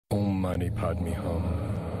Mani Padme Hum.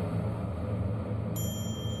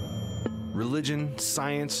 Religion,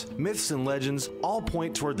 science, myths, and legends all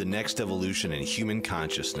point toward the next evolution in human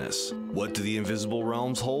consciousness. What do the invisible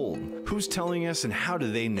realms hold? Who's telling us, and how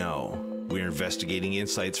do they know? We're investigating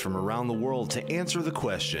insights from around the world to answer the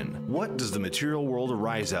question, what does the material world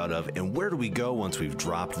arise out of, and where do we go once we've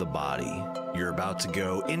dropped the body? You're about to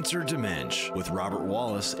go interdimensional with Robert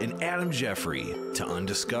Wallace and Adam Jeffrey to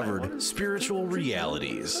undiscovered spiritual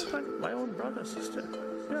realities. My own brother, sister.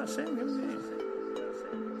 Yeah, same human beings.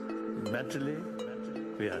 Mentally,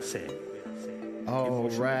 we are same. All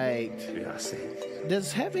right. We are same.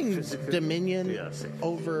 Does having dominion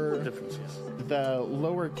over the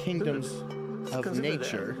lower kingdoms of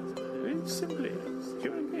nature Simply,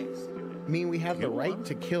 human beings. mean we have the right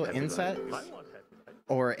to kill insects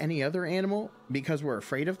or any other animal because we're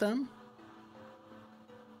afraid of them?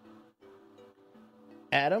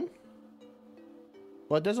 Adam?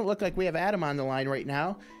 Well, it doesn't look like we have Adam on the line right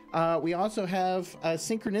now. We also have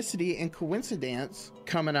synchronicity and coincidence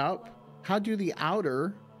coming up. How the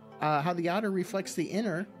outer reflects the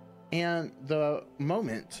inner, and the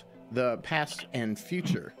moment, the past and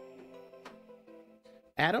future.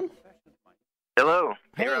 Adam? Hello.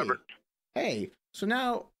 Hey, Robert. Hey. So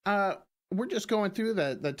now we're just going through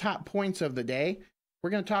the top points of the day.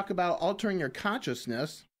 We're going to talk about altering your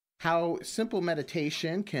consciousness, how simple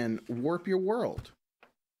meditation can warp your world.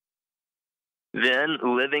 Then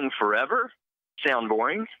living forever? Sound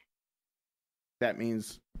boring? That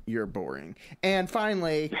means you're boring. And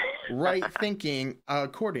finally, right thinking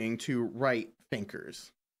according to right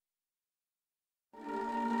thinkers.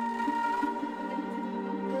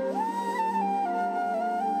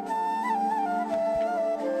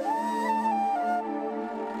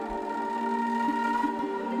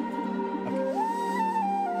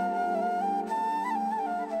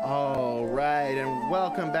 All right, and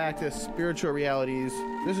welcome back to Spiritual Realities.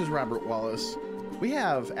 This is Robert Wallace. We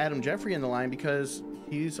have Adam Jeffrey in the line because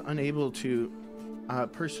he's unable to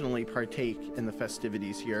personally partake in the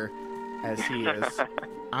festivities here, as he is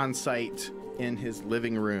on site in his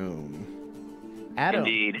living room. Adam,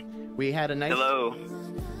 Indeed. we had a nice Hello.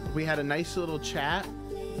 We had a nice little chat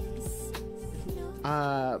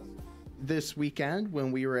this weekend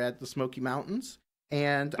when we were at the Smoky Mountains,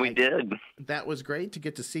 and We did. That was great to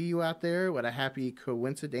get to see you out there. What a happy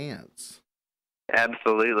coincidence!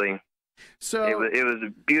 Absolutely. So It was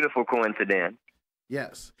a beautiful coincidence.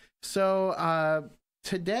 yes. So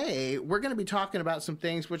today we're going to be talking about some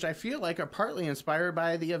things which I feel like are partly inspired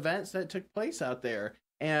by the events that took place out there.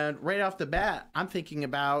 And right off the bat, I'm thinking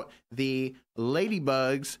about the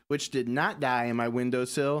ladybugs, which did not die in my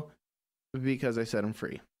windowsill because I set them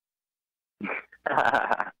free.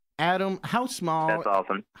 Adam, how small? That's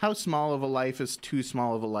awesome. How small of a life is too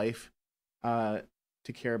small of a life to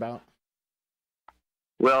care about?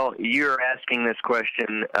 Well, you're asking this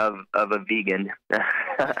question of a vegan,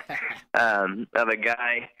 of a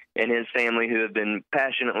guy and his family who have been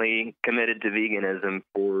passionately committed to veganism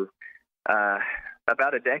for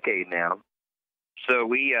about a decade now. So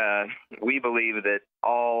we believe that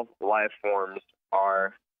all life forms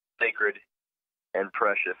are sacred and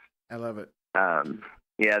precious. I love it.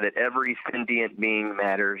 Yeah, that every sentient being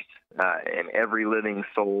matters, and every living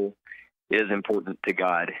soul is important to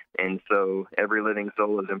God, and so every living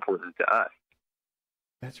soul is important to us.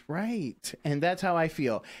 That's right, and that's how I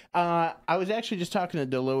feel. I was actually just talking to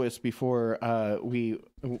Delois before we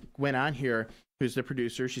went on here, who's the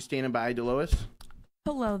producer. She's standing by. Delois?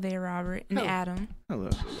 Hello there, Robert and Adam. Hello,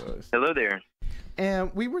 Delois. Hello there.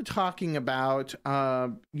 And we were talking about,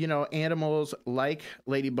 animals like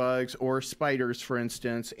ladybugs or spiders, for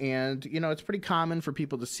instance. And, it's pretty common for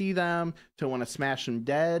people to see them, to want to smash them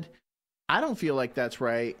dead. I don't feel like that's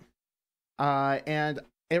right. And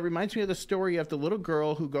it reminds me of the story of the little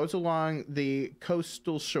girl who goes along the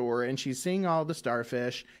coastal shore and she's seeing all the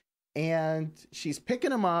starfish and she's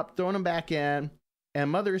picking them up, throwing them back in.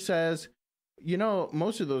 And mother says,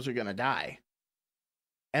 most of those are going to die.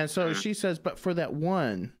 And so she says, but for that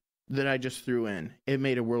one that I just threw in, it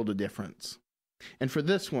made a world of difference. And for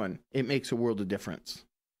this one, it makes a world of difference.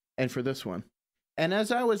 And for this one. And as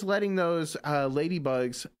I was letting those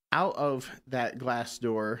ladybugs out of that glass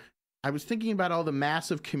door, I was thinking about all the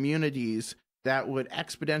massive communities that would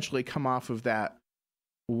exponentially come off of that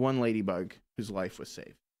one ladybug whose life was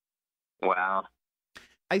saved. Wow.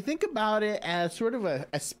 I think about it as sort of a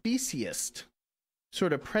speciesist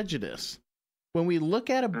sort of prejudice. When we look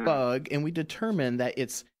at a bug and we determine that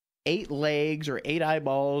it's 8 legs or 8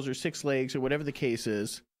 eyeballs or 6 legs or whatever the case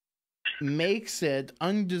is, makes it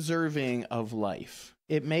undeserving of life.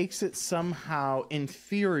 It makes it somehow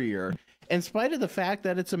inferior. in spite of the fact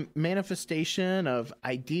that it's a manifestation of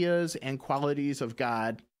ideas and qualities of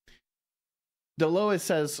God, Dolores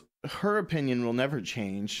says her opinion will never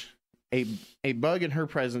change. A bug in her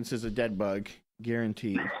presence is a dead bug,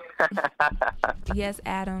 guaranteed. Yes,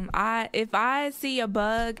 Adam. If I see a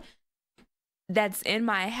bug that's in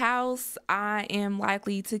my house, I am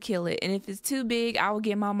likely to kill it. And if it's too big, I will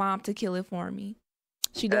get my mom to kill it for me.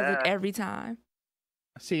 She does it every time.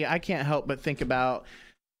 See, I can't help but think about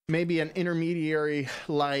maybe an intermediary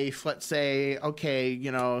life. Let's say, okay,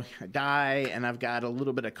 I die and I've got a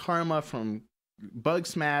little bit of karma from bug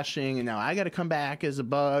smashing, and now I got to come back as a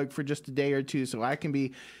bug for just a day or two so I can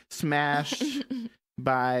be smashed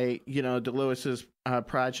by, Delois's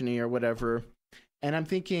progeny or whatever. And I'm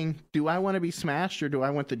thinking, do I want to be smashed, or do I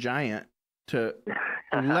want the giant to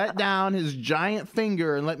let down his giant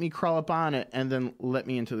finger and let me crawl up on it and then let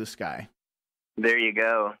me into the sky? There you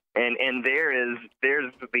go. And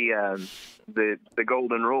there's the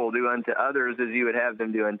golden rule: do unto others as you would have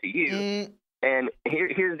them do unto you. And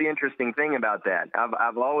here's the interesting thing about that.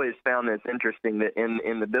 I've always found this interesting, that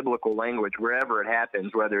in the biblical language, wherever it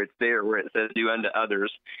happens, whether it's there where it says do unto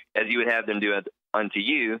others as you would have them do unto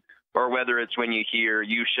you, or whether it's when you hear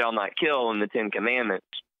you shall not kill in the Ten Commandments,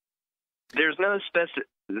 there's no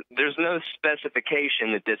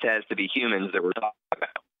specification that this has to be humans that we're talking about.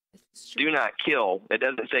 Do not kill. It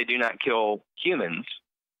doesn't say do not kill humans.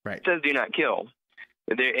 Right. It says do not kill.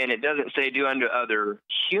 And it doesn't say do unto other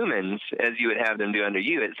humans as you would have them do unto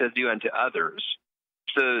you. It says do unto others.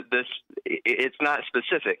 So it's not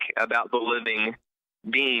specific about the living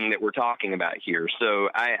being that we're talking about here. So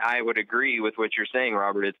I would agree with what you're saying,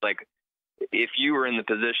 Robert. It's like, if you were in the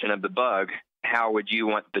position of the bug, how would you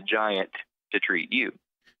want the giant to treat you?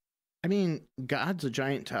 I mean, God's a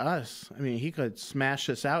giant to us. I mean, he could smash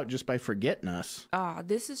us out just by forgetting us.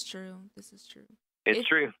 This is true. It's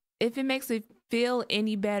true. If it makes it feel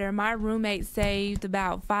any better, my roommate saved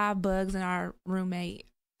about 5 bugs in our roommate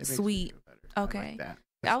suite. Okay. I like that.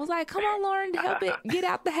 I was like, come on, Lauren, help it get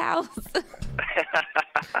out the house.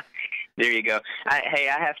 There you go. I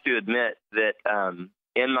have to admit that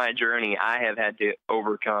in my journey, I have had to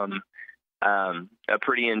overcome a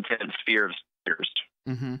pretty intense fear of spiders,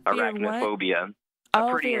 arachnophobia.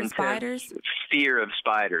 Fear of spiders? Fear of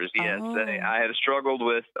spiders, yes. Oh. I have struggled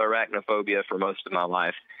with arachnophobia for most of my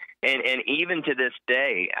life. And even to this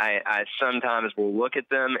day, I sometimes will look at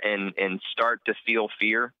them and start to feel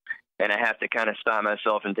fear, and I have to kind of stop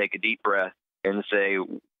myself and take a deep breath and say,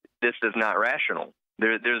 this is not rational.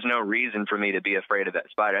 There's no reason for me to be afraid of that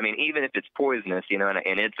spider. I mean, even if it's poisonous,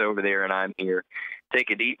 and it's over there and I'm here,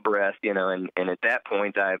 take a deep breath, and at that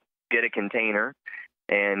point I get a container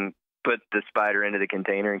and put the spider into the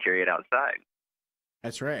container and carry it outside.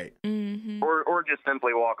 That's right. Mm-hmm. Or just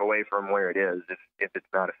simply walk away from where it is if it's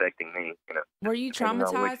not affecting me. Were you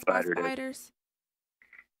traumatized by spiders?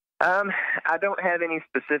 I don't have any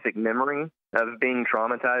specific memory of being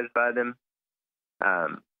traumatized by them.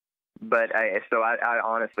 But I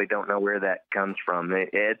honestly don't know where that comes from.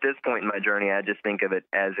 At this point in my journey, I just think of it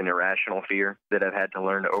as an irrational fear that I've had to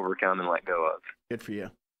learn to overcome and let go of. Good for you.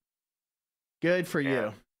 Good for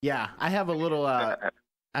you. Yeah, I have a little. I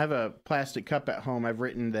have a plastic cup at home. I've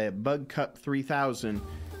written the Bug Cup 3000,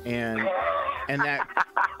 and that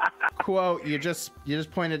quote you just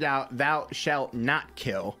pointed out, "Thou shalt not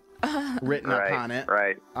kill," written upon it.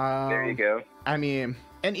 Right. There you go. I mean,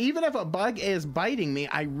 and even if a bug is biting me,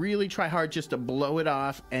 I really try hard just to blow it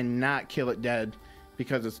off and not kill it dead,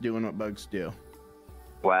 because it's doing what bugs do.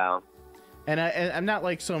 Wow. And I'm not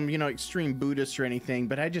like some extreme Buddhist or anything,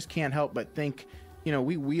 but I just can't help but think,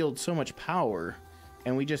 we wield so much power,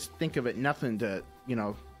 and we just think of it nothing to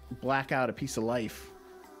black out a piece of life,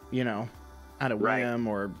 out of whim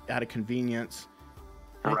or out of convenience.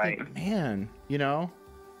 And I think, man,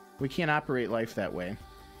 we can't operate life that way.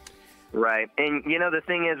 Right. And, the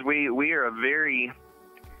thing is, we are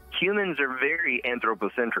humans are very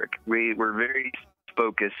anthropocentric. We're very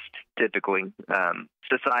focused, typically,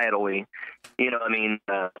 societally.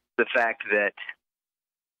 The fact that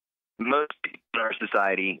most people in our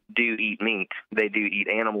society do eat meat. They do eat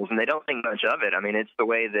animals, and they don't think much of it. I mean, it's the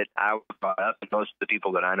way that I was brought up, and most of the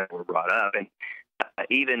people that I know were brought up. And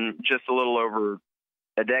even just a little over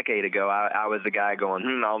a decade ago, I was a guy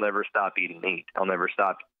going, I'll never stop eating meat. I'll never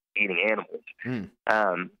stop eating animals. And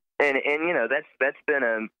that's been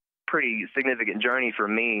a pretty significant journey for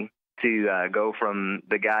me to go from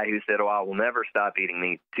the guy who said, I will never stop eating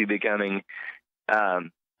meat, to becoming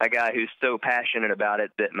a guy who's so passionate about it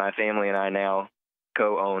that my family and I now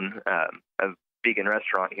co-own a vegan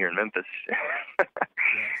restaurant here in Memphis.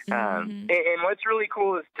 Mhm. And what's really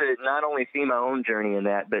cool is to not only see my own journey in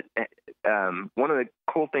that, but one of the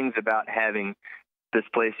cool things about having this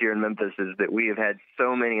place here in Memphis is that we have had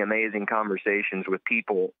so many amazing conversations with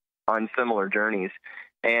people on similar journeys.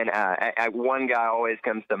 And one guy always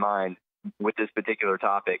comes to mind with this particular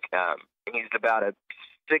topic. He's about a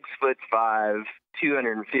 6'5",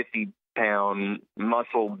 250-pound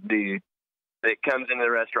muscle dude that comes into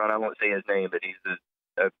the restaurant. I won't say his name, but he's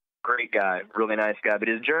a great guy, really nice guy. But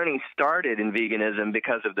his journey started in veganism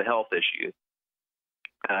because of the health issues.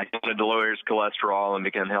 He wanted to lower his cholesterol and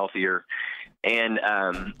become healthier. And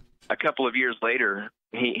a couple of years later,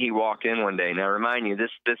 he walked in one day. Now, remind you,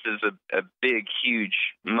 this is a big, huge,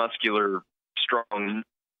 muscular, strong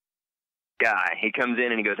guy. He comes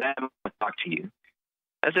in and he goes, I want to talk to you.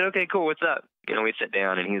 I said, okay, cool, what's up? You know, we sit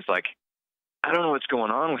down, and he's like, I don't know what's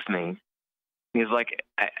going on with me. He's like,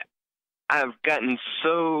 I've gotten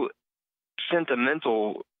so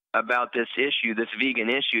sentimental about this issue, this vegan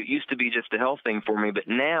issue. It used to be just a health thing for me, but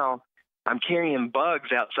now I'm carrying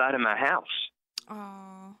bugs outside of my house.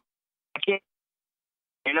 Aw. I can't,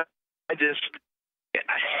 you know, I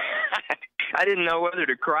didn't know whether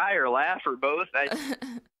to cry or laugh or both.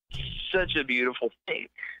 Such a beautiful thing,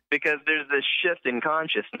 because there's this shift in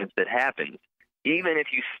consciousness that happens. Even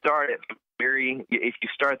if you start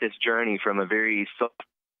this journey from a very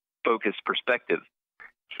self-focused perspective,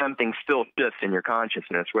 something still shifts in your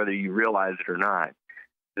consciousness, whether you realize it or not,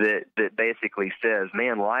 that basically says,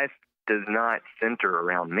 man, life does not center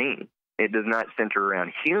around me. It does not center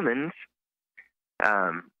around humans.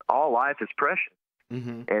 All life is precious.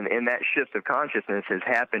 Mm-hmm. And that shift of consciousness has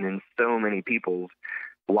happened in so many people's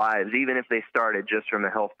lives, even if they started just from a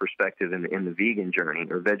health perspective in the vegan journey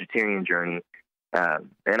or vegetarian journey.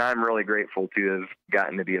 And I'm really grateful to have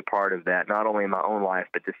gotten to be a part of that, not only in my own life,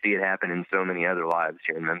 but to see it happen in so many other lives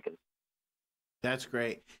here in Memphis. That's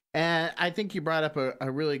great. And I think you brought up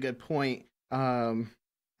a really good point,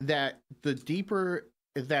 that the deeper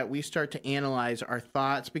that we start to analyze our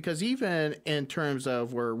thoughts, because even in terms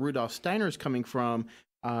of where Rudolf Steiner's coming from,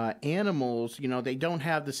 animals, you know, they don't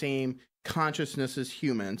have the same consciousness as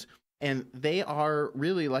humans. And they are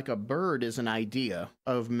really like a bird is an idea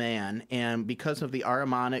of man. And because of the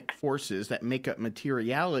harmonic forces that make up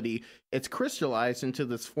materiality, it's crystallized into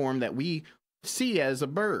this form that we see as a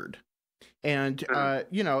bird. And,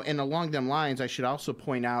 you know, and along them lines, I should also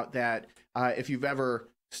point out that if you've ever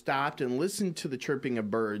stopped and listened to the chirping of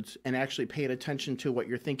birds and actually paid attention to what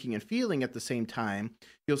you're thinking and feeling at the same time,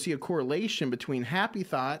 you'll see a correlation between happy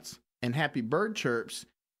thoughts and happy bird chirps,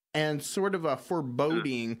 and sort of a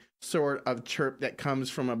foreboding sort of chirp that comes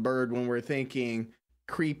from a bird when we're thinking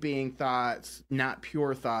creeping thoughts, not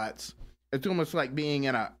pure thoughts. It's almost like being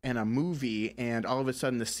in a movie, and all of a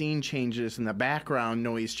sudden the scene changes and the background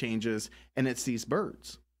noise changes, and it's these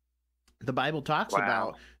birds. The Bible talks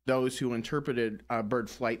about those who interpreted bird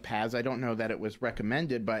flight paths. I don't know that it was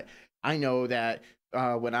recommended, but I know that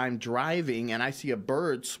when I'm driving and I see a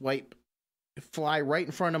bird fly right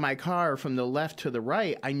in front of my car from the left to the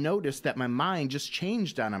right, I noticed that my mind just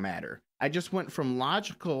changed on a matter. I just went from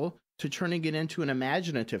logical to turning it into an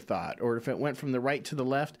imaginative thought. Or if it went from the right to the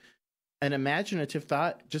left, an imaginative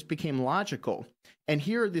thought just became logical. And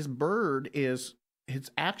here this bird is,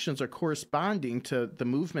 his actions are corresponding to the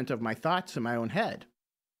movement of my thoughts in my own head.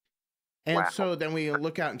 And so then we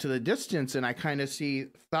look out into the distance, and I kind of see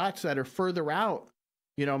thoughts that are further out.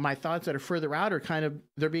 You know, my thoughts that are further out are kind of,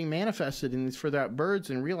 they're being manifested in these further out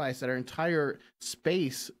birds, and realize that our entire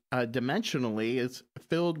space dimensionally is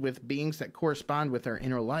filled with beings that correspond with our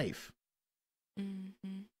inner life.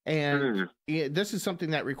 Mm-hmm. And this is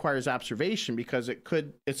something that requires observation, because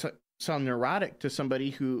it's sound neurotic to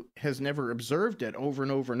somebody who has never observed it over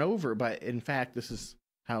and over and over. But in fact, this is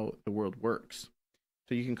how the world works.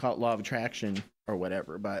 So you can call it law of attraction or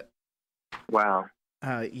whatever, but. Wow.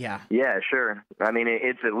 Yeah. Yeah, sure. I mean,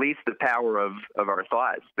 it's at least the power of our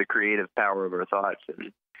thoughts, the creative power of our thoughts,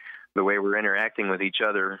 and the way we're interacting with each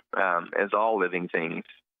other as all living things.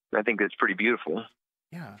 I think that's pretty beautiful.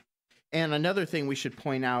 Yeah. And another thing we should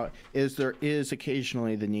point out is there is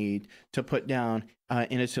occasionally the need to put down an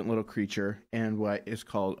innocent little creature in what is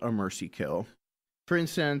called a mercy kill. For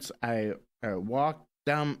instance, I walked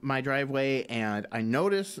down my driveway and I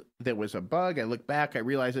noticed there was a bug. I looked back, I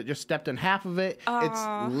realized it just stepped on half of it. Aww.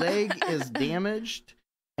 Its leg is damaged,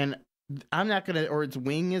 and I'm not going to, or its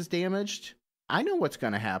wing is damaged. I know what's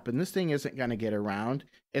going to happen. This thing isn't going to get around.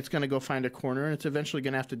 It's going to go find a corner, and it's eventually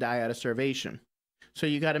going to have to die out of starvation. So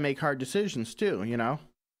you got to make hard decisions too, you know?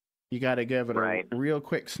 You got to give it a real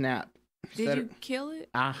quick snap. Did you kill it?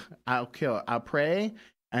 I'll kill it. I'll pray,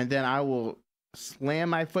 and then I will slam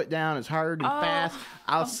my foot down as hard and Oh. fast.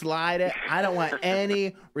 I'll slide it. I don't want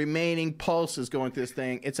any remaining pulses going through this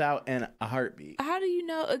thing. It's out in a heartbeat. How do you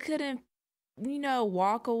know it couldn't,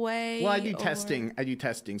 walk away? Well, I do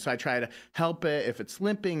testing. So I try to help it. If it's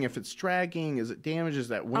limping, if it's dragging, is it damaged? Is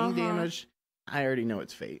that wing damage? I already know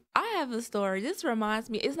its fate. I have a story. This reminds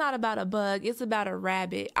me, it's not about a bug. It's about a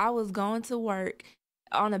rabbit. I was going to work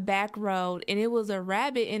on a back road, and it was a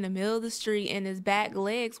rabbit in the middle of the street, and his back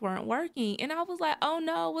legs weren't working. And I was like, oh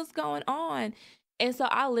no, what's going on? And so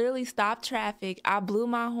I literally stopped traffic. I blew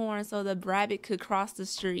my horn so the rabbit could cross the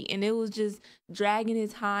street, and it was just dragging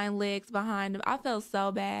his hind legs behind him. I felt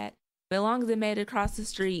so bad. But as long as it made it across the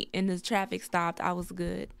street and the traffic stopped, I was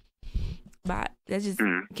good. But that just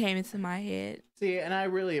came into my head. See, and I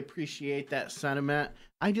really appreciate that sentiment.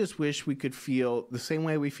 I just wish we could feel the same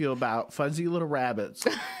way we feel about fuzzy little rabbits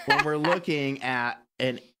when we're looking at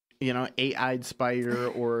an, eight-eyed spider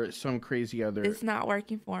or some crazy other. It's not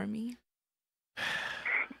working for me.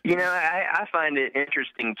 I find it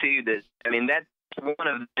interesting too that that's one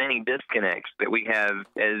of the many disconnects that we have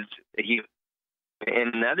as a human.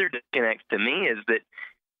 And another disconnect to me is that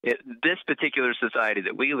this particular society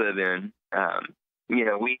that we live in,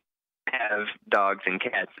 we have dogs and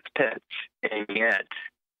cats as pets, and yet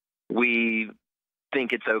we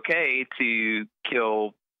think it's okay to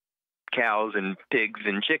kill cows and pigs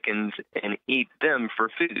and chickens and eat them for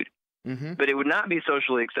food. Mm-hmm. But it would not be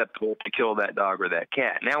socially acceptable to kill that dog or that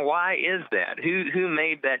cat. Now, why is that? Who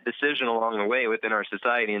made that decision along the way within our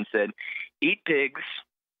society and said, eat pigs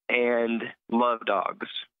and love dogs?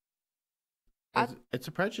 It's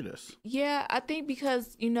a prejudice. Yeah, I think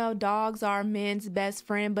because, dogs are men's best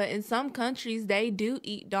friend, but in some countries they do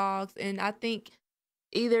eat dogs. And I think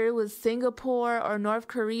either it was Singapore or North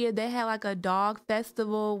Korea, they had like a dog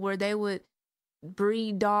festival where they would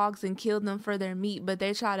breed dogs and kill them for their meat, but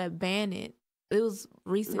they try to ban it. It was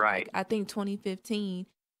recent, right? I think 2015,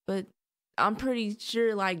 but I'm pretty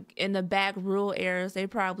sure like in the back rural areas, they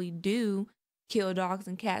probably do kill dogs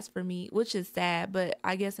and cats for meat, which is sad, but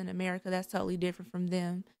I guess in America, that's totally different from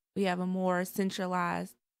them. We have a more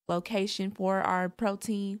centralized location for our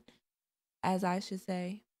protein, as I should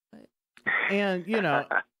say. But. And,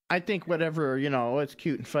 I think whatever, it's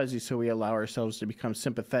cute and fuzzy, so we allow ourselves to become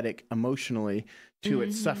sympathetic emotionally to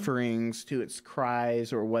its sufferings, to its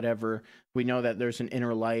cries or whatever. We know that there's an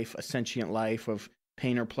inner life, a sentient life of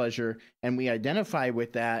pain or pleasure, and we identify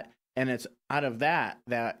with that, and it's out of that,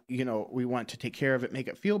 we want to take care of it, make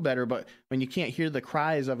it feel better. But when you can't hear the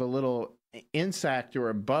cries of a little insect or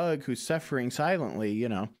a bug who's suffering silently,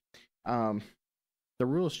 the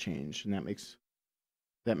rules change, and that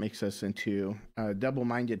makes us into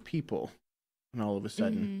double-minded people, and all of a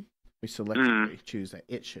sudden we selectively choose that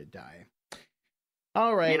it should die.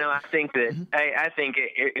 All right. I think that I think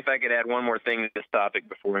if I could add one more thing to this topic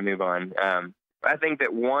before we move on, I think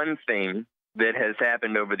that one thing that has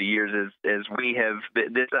happened over the years is we have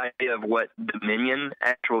this idea of what dominion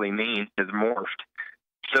actually means has morphed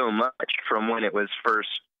so much from when it was first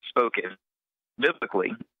spoken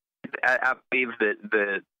biblically. I believe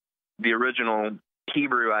that the original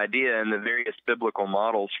Hebrew idea and the various biblical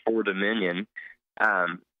models for dominion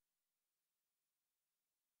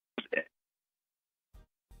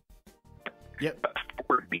Yep.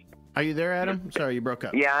 Are you there, Adam? Sorry, you broke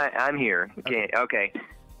up. Yeah, I'm here. Okay.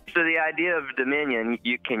 So the idea of dominion,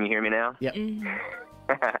 can you hear me now? Yep.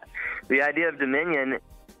 The idea of dominion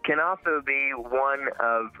can also be one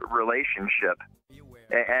of relationship,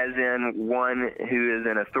 as in one who is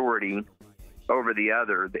in authority over the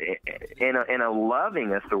other, in a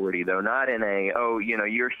loving authority, though, not in a,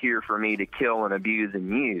 you're here for me to kill and abuse and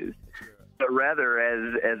use, but rather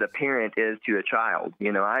as a parent is to a child.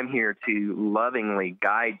 I'm here to lovingly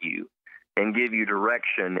guide you and give you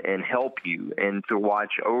direction and help you and to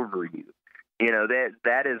watch over you.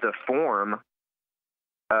 That is a form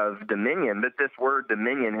of dominion, but this word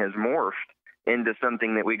dominion has morphed into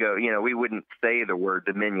something that we go, we wouldn't say the word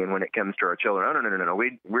dominion when it comes to our children. Oh, no.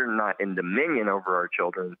 We're not in dominion over our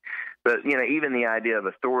children. But, even the idea of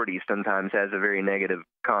authority sometimes has a very negative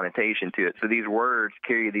connotation to it. So these words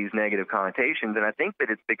carry these negative connotations, and I think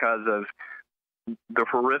that it's because of the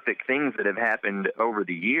horrific things that have happened over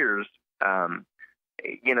the years, the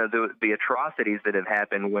atrocities that have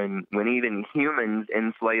happened when even humans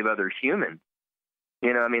enslave other humans.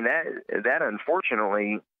 That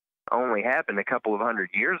unfortunately only happened a couple of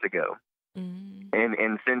 100 years ago.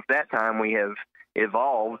 And since that time we have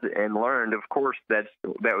evolved and learned, of course, that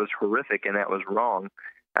was horrific and that was wrong.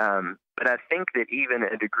 But I think that even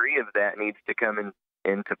a degree of that needs to come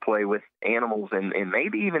into play with animals and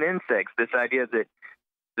maybe even insects. This idea that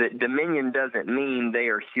that dominion doesn't mean they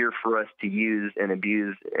are here for us to use and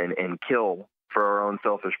abuse and kill for our own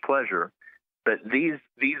selfish pleasure. But these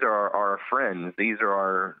are our friends. These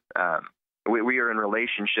are our we are in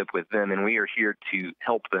relationship with them, and we are here to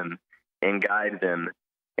help them and guide them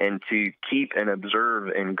and to keep and observe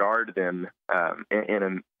and guard them in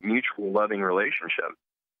a mutual loving relationship.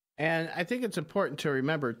 And I think it's important to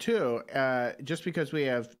remember, too, just because we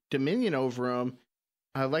have dominion over them,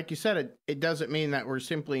 like you said, it doesn't mean that we're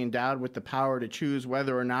simply endowed with the power to choose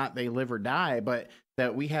whether or not they live or die, but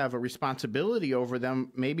that we have a responsibility over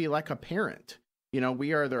them, maybe like a parent. You know,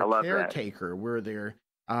 we are their caretaker. That. We're their,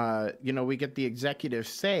 you know, we get the executive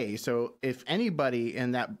say. So if anybody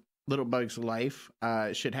in that little bug's life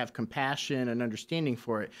should have compassion and understanding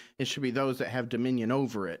for it, it should be those that have dominion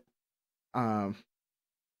over it.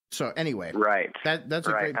 So anyway, right. That's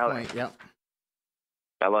a great point. Yep.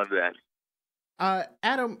 I love that.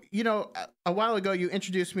 Adam, you know, a while ago you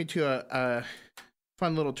introduced me to a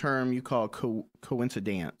fun little term you call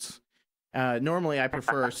COINCI-DANCE. Normally I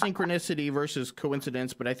prefer synchronicity versus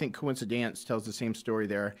coincidence, but I think COINCI-DANCE tells the same story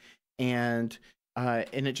there. And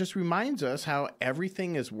it just reminds us how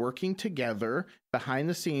everything is working together behind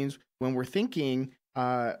the scenes when we're thinking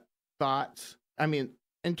thoughts. I mean,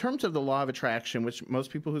 in terms of the law of attraction, which most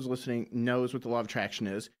people who's listening knows what the law of attraction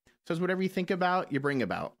is, it says whatever you think about, you bring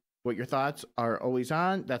about. What your thoughts are always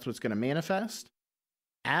on, that's what's going to manifest.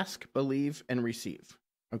 Ask, believe, and receive.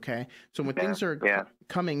 Okay? So when things are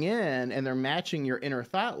coming in and they're matching your inner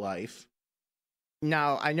thought life,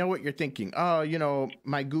 now I know what you're thinking. Oh, you know,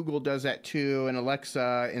 my Google does that too, and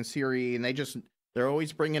Alexa and Siri, and they're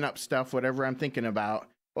always bringing up stuff, whatever I'm thinking about.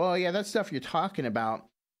 Well, yeah, that's stuff you're talking about.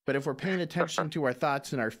 But if we're paying attention to our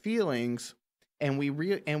thoughts and our feelings, and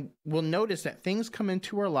we'll notice that things come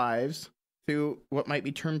into our lives through what might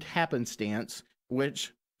be termed happenstance,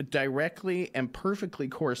 which directly and perfectly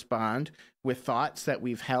correspond with thoughts that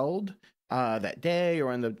we've held that day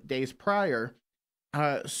or in the days prior,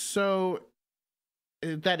 so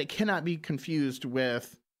that it cannot be confused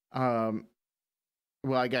with, well,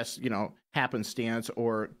 I guess, you know, happenstance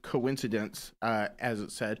or coincidence, as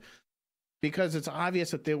it said, because it's obvious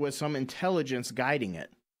that there was some intelligence guiding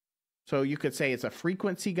it. So you could say it's a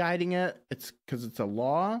frequency guiding it. It's because it's a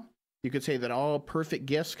law. You could say that all perfect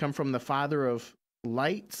gifts come from the Father of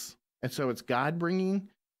lights. And so it's God bringing,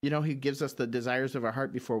 you know, he gives us the desires of our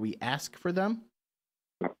heart before we ask for them.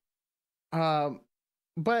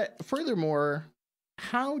 But furthermore,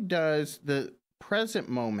 how does the present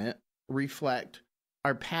moment reflect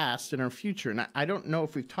our past and our future? And I don't know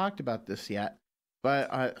if we've talked about this yet,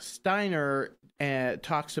 but Steiner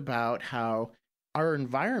talks about how our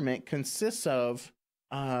environment consists of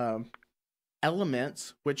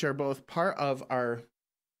elements which are both part of our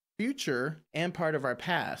future and part of our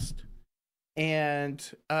past. And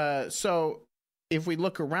so if we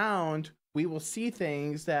look around, we will see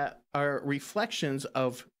things that are reflections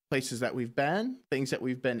of places that we've been, things that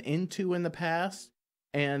we've been into in the past.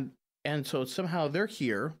 And so somehow they're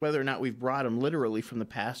here, whether or not we've brought them literally from the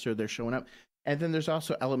past or they're showing up. And then there's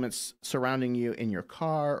also elements surrounding you in your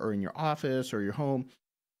car or in your office or your home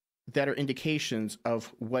that are indications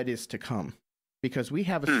of what is to come. Because we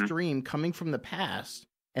have a stream coming from the past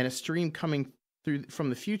and a stream coming through from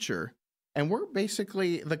the future. And we're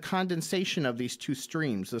basically the condensation of these two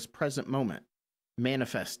streams, this present moment,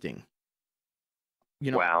 manifesting.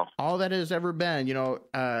 You know, wow. All that has ever been, you know,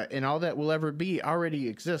 and all that will ever be already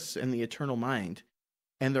exists in the eternal mind.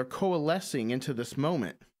 And they're coalescing into this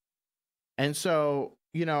moment. And so,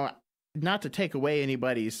 you know, not to take away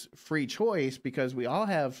anybody's free choice, because we all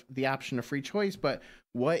have the option of free choice, but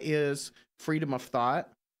what is freedom of thought?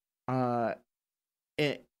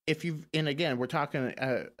 If you've, and again, we're talking,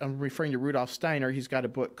 I'm referring to Rudolf Steiner. He's got a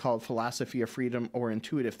book called Philosophy of Freedom or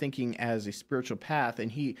Intuitive Thinking as a Spiritual Path.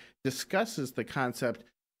 And he discusses the concept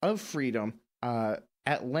of freedom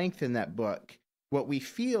at length in that book. What we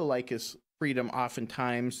feel like is freedom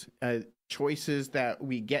oftentimes, choices that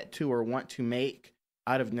we get to or want to make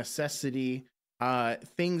out of necessity,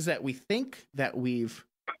 things that we think that we've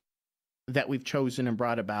chosen and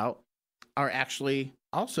brought about are actually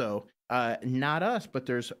also not us, but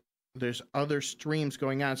there's other streams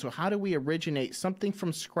going on. So how do we originate something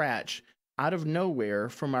from scratch, out of nowhere,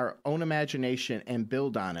 from our own imagination and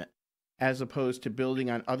build on it, as opposed to building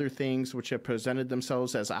on other things which have presented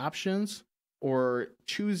themselves as options or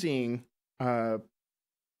choosing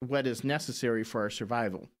what is necessary for our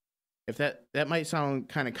survival? If that might sound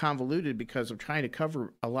kind of convoluted because I'm trying to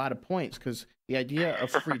cover a lot of points, because the idea of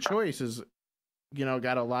free choice is, you know,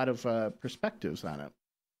 got a lot of perspectives on it.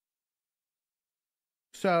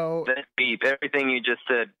 So that's deep. Everything you just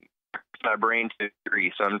said my brain to a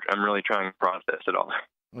degree, so I'm really trying to process it all.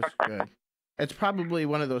 That's good. It's probably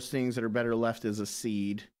one of those things that are better left as a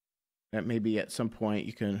seed, that maybe at some point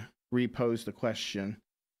you can repose the question.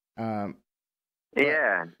 Yeah.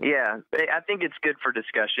 I think it's good for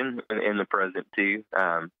discussion in the present too.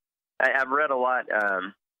 I've read a lot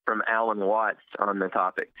from Alan Watts on the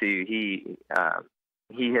topic too. He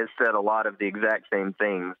has said a lot of the exact same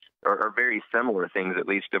things, or very similar things, at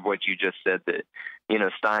least, of what you just said. That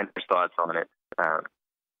Steiner's thoughts on it,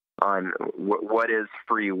 on what is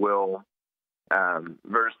free will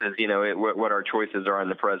versus what our choices are in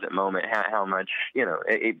the present moment. How much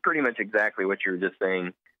it pretty much exactly what you were just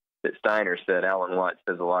saying that Steiner said. Alan Watts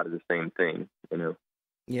says a lot of the same thing.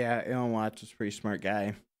 Yeah, Alan Watts is a pretty smart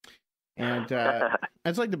guy. And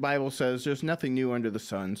it's like the Bible says, there's nothing new under the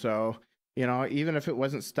sun. So, even if it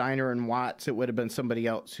wasn't Steiner and Watts, it would have been somebody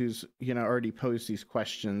else who's, already posed these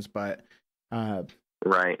questions. But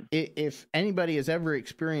right. If anybody has ever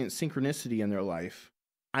experienced synchronicity in their life,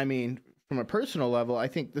 I mean, from a personal level, I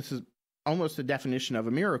think this is almost the definition of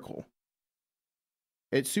a miracle.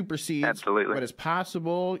 It supersedes Absolutely. what is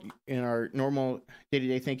possible in our normal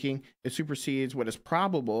day-to-day thinking. It supersedes what is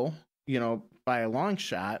probable, by a long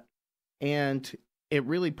shot. And it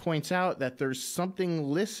really points out that there's something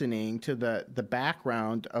listening to the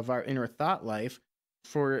background of our inner thought life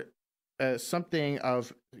for something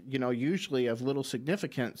of, usually of little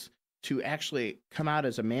significance to actually come out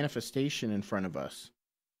as a manifestation in front of us.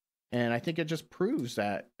 And I think it just proves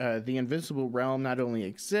that the invisible realm not only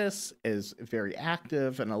exists, is very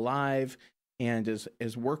active and alive, and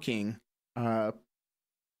is working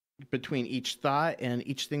between each thought and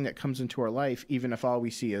each thing that comes into our life, even if all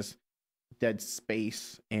we see is dead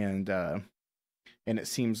space and it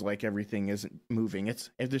seems like everything isn't moving. If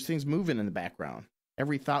there's things moving in the background.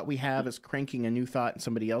 Every thought we have is cranking a new thought in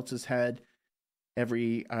somebody else's head.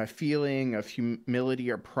 Every feeling of humility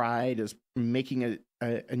or pride is making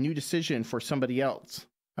a new decision for somebody else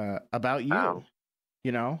about you. Wow.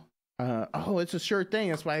 It's a sure thing.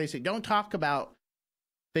 That's why they say don't talk about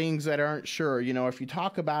things that aren't sure. If you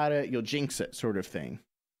talk about it, you'll jinx it, sort of thing.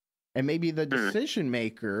 And maybe the decision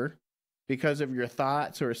maker, because of your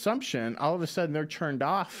thoughts or assumption, all of a sudden they're turned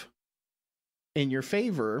off in your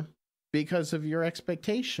favor because of your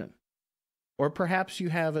expectation. Or perhaps you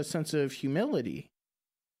have a sense of humility,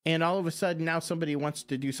 and all of a sudden now somebody wants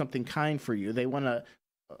to do something kind for you. They want to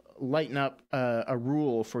lighten up a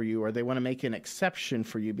rule for you, or they want to make an exception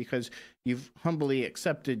for you because you've humbly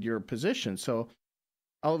accepted your position. So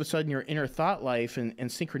all of a sudden your inner thought life and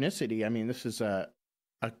synchronicity, I mean, this is a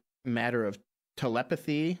matter of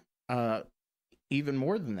telepathy, even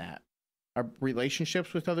more than that. Our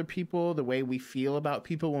relationships with other people, the way we feel about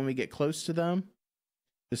people when we get close to them.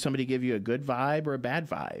 Does somebody give you a good vibe or a bad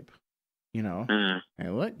vibe? Hey,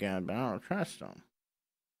 look, God, but I don't trust them.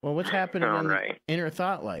 Well, what's happening in the inner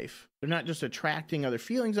thought life? They're not just attracting other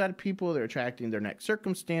feelings out of people. They're attracting their next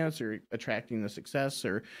circumstance, or attracting the success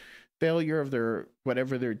or failure of their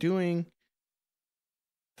whatever they're doing.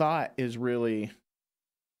 Thought is really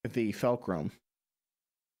the fulcrum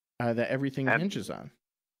that everything hinges on.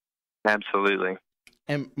 Absolutely.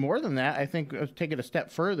 And more than that, I think, take it a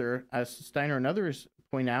step further, as Steiner and others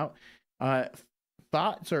point out,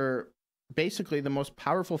 thoughts are basically the most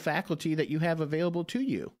powerful faculty that you have available to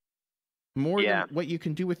you. More than what you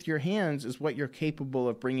can do with your hands is what you're capable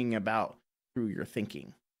of bringing about through your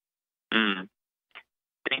thinking. I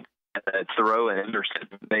think Thoreau and Anderson,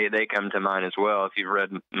 they come to mind as well. If you've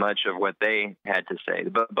read much of what they had to say,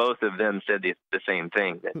 but both of them said the same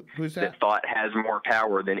thing. Who's that? That thought has more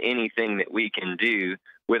power than anything that we can do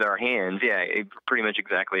with our hands. Yeah, pretty much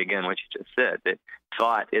exactly again what you just said. That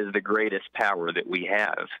thought is the greatest power that we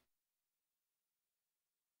have.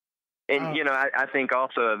 And I think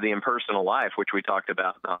also of the impersonal life, which we talked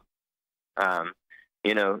about. I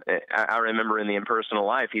remember in the impersonal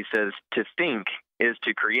life, he says, to think is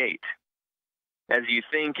to create. As you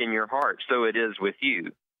think in your heart, so it is with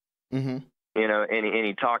you. Mm-hmm. And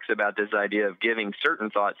he talks about this idea of giving certain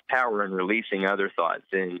thoughts power and releasing other thoughts,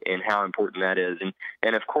 and how important that is.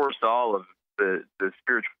 And of course, all of the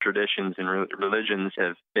spiritual traditions and religions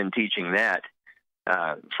have been teaching that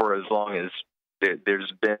for as long as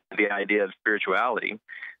there's been the idea of spirituality,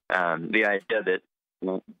 the idea that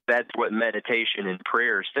that's what meditation and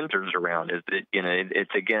prayer centers around. Is that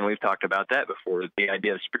it's again, we've talked about that before. The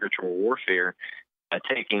idea of spiritual warfare,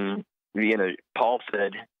 taking Paul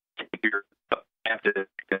said,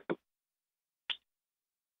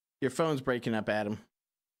 Your phone's breaking up, Adam.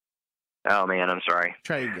 Oh man, I'm sorry.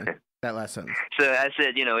 Try again. that last sentence. So I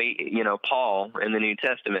said, Paul in the New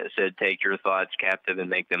Testament said, take your thoughts captive and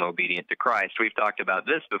make them obedient to Christ. We've talked about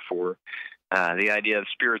this before. The idea of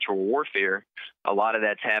spiritual warfare, a lot of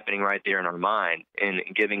that's happening right there in our mind and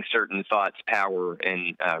giving certain thoughts power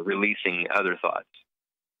and releasing other thoughts.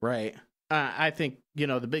 Right. I think,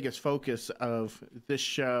 the biggest focus of this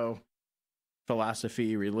show,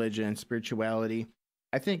 philosophy, religion, spirituality,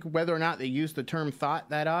 I think whether or not they use the term thought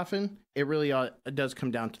that often, it really it does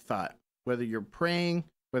come down to thought. Whether you're praying,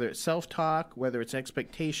 whether it's self-talk, whether it's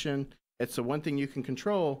expectation, it's the one thing you can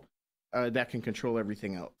control that can control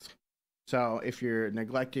everything else. So if you're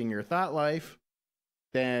neglecting your thought life,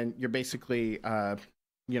 then you're basically,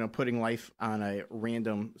 putting life on a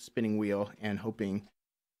random spinning wheel and hoping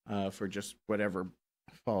for just whatever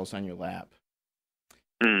falls on your lap.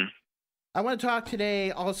 Mm. I want to talk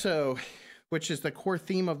today also, which is the core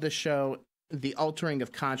theme of this show, the altering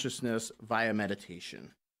of consciousness via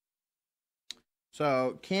meditation.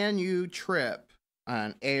 So, can you trip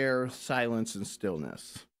on air, silence, and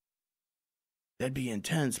stillness? That'd be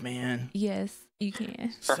intense, man. Yes, you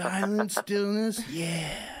can. Silence, stillness,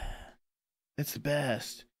 yeah. That's the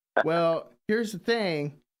best. Well, here's the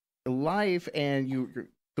thing. Life and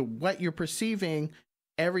what you're perceiving,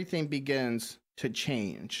 everything begins to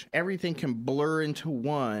change. Everything can blur into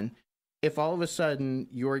one if all of a sudden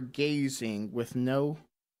you're gazing with no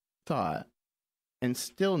thought and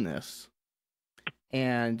stillness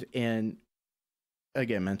and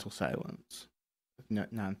again, mental silence,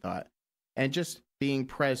 non-thought, and just being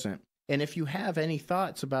present. And if you have any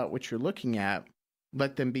thoughts about what you're looking at,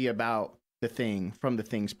 let them be about the thing from the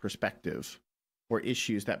thing's perspective or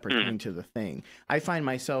issues that pertain to the thing. I find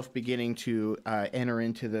myself beginning to enter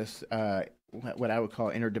into this, what I would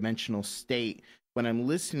call interdimensional state when I'm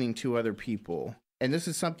listening to other people. And this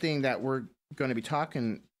is something that we're going to be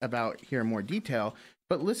talking about here in more detail,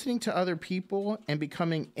 but listening to other people and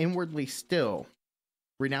becoming inwardly still,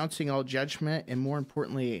 renouncing all judgment, and more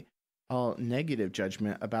importantly, all negative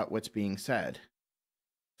judgment about what's being said.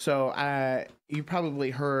 So you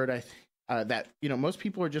probably heard that, most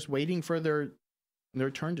people are just waiting for their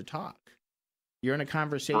turn to talk. You're in a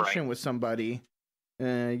conversation with somebody.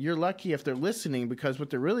 You're lucky if they're listening, because what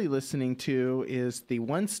they're really listening to is the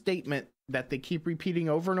one statement that they keep repeating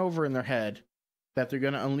over and over in their head that they're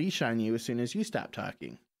going to unleash on you as soon as you stop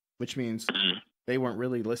talking, which means they weren't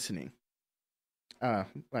really listening.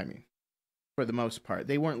 For the most part,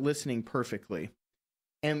 they weren't listening perfectly.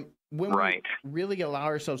 And when we really allow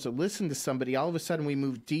ourselves to listen to somebody, all of a sudden we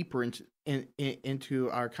move deeper into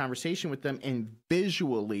our conversation with them, and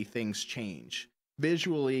visually things change.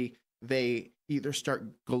 Visually, they either start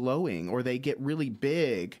glowing, or they get really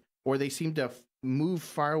big, or they seem to move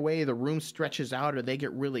far away. The room stretches out, or they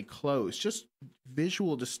get really close. Just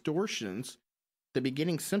visual distortions, the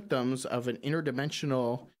beginning symptoms of an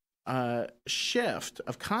interdimensional shift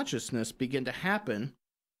of consciousness begin to happen.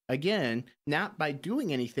 Again, not by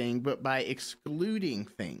doing anything, but by excluding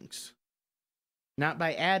things. Not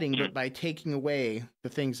by adding, but by taking away the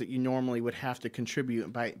things that you normally would have to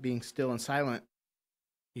contribute. By being still and silent,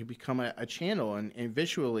 you become a channel, and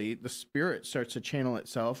visually the spirit starts to channel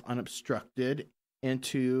itself unobstructed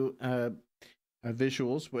into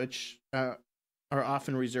visuals, which are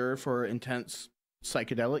often reserved for intense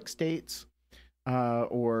psychedelic states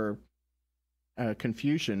or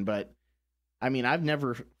confusion. But I mean, I've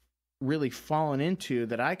never really fallen into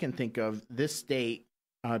that I can think of this state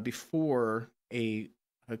before a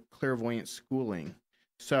clairvoyant schooling.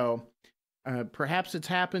 So perhaps it's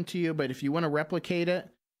happened to you, but if you want to replicate it,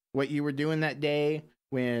 what you were doing that day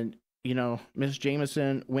when, Miss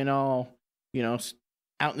Jameson went all,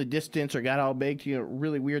 out in the distance or got all big,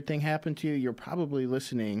 really weird thing happened to you, you're probably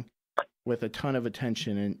listening with a ton of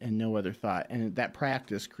attention and no other thought. And that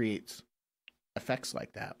practice creates effects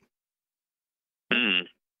like that.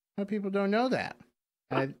 Some people don't know that.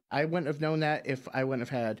 I wouldn't have known that if I wouldn't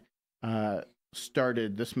have had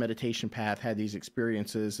started this meditation path, had these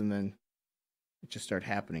experiences, and then it just started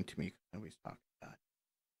happening to me. I always talk about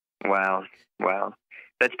it. Wow.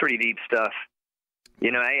 That's pretty deep stuff.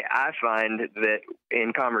 I find that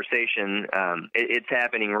in conversation, it's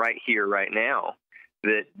happening right here, right now,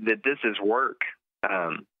 that this is work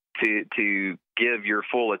to give your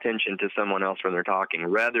full attention to someone else when they're talking,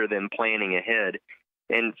 rather than planning ahead.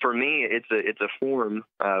 And for me, it's a form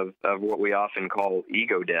of what we often call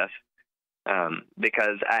ego death,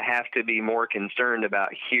 because I have to be more concerned about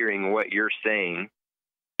hearing what you're saying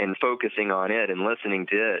and focusing on it and listening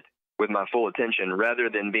to it with my full attention, rather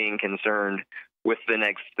than being concerned with the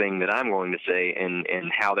next thing that I'm going to say and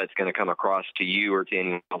how that's going to come across to you or to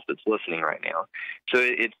anyone else that's listening right now. So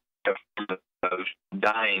of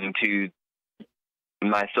dying to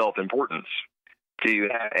my self-importance, to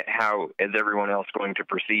how is everyone else going to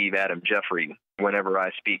perceive Adam Jeffrey whenever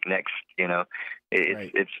I speak next.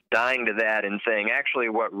 It's dying to that and saying, actually,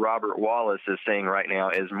 what Robert Wallace is saying right now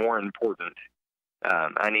is more important.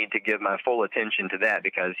 I need to give my full attention to that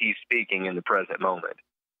because he's speaking in the present moment.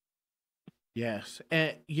 Yes.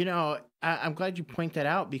 And, I'm glad you point that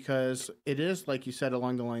out, because it is, like you said,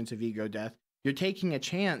 along the lines of ego death. You're taking a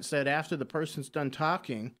chance that after the person's done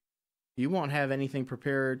talking, you won't have anything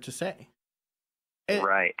prepared to say. It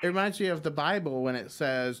reminds me of the Bible when it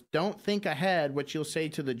says, don't think ahead what you'll say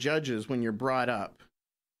to the judges when you're brought up.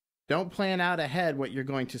 Don't plan out ahead what you're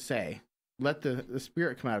going to say. Let the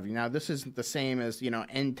Spirit come out of you. Now, this isn't the same as,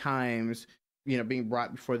 end times, being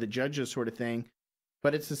brought before the judges sort of thing.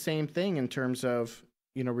 But it's the same thing in terms of,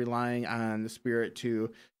 relying on the Spirit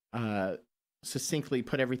to succinctly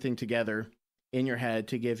put everything together in your head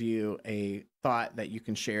to give you a thought that you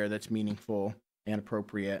can share that's meaningful and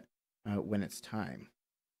appropriate when it's time.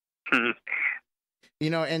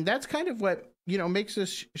 And that's kind of what, makes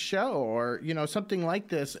this show or, something like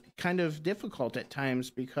this kind of difficult at times,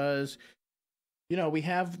 because, we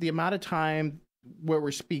have the amount of time where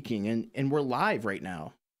we're speaking and we're live right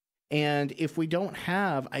now. And if we don't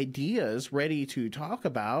have ideas ready to talk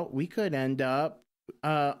about, we could end up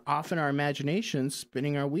off in our imaginations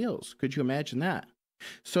spinning our wheels. Could you imagine that?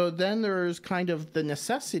 So then there's kind of the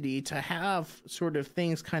necessity to have sort of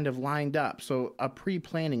things kind of lined up. So a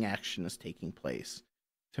pre-planning action is taking place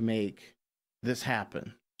to make this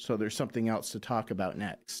happen. So there's something else to talk about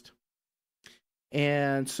next.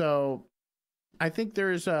 And so I think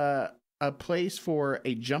there's a place for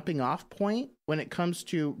a jumping off point when it comes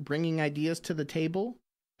to bringing ideas to the table,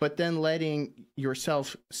 but then letting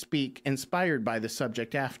yourself speak inspired by the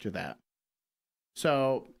subject after that.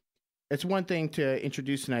 So it's one thing to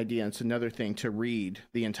introduce an idea, and it's another thing to read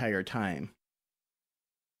the entire time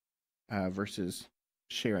versus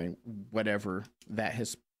sharing whatever that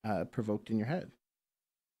has provoked in your head.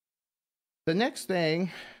 The next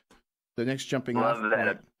jumping off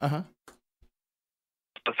point. Uh-huh.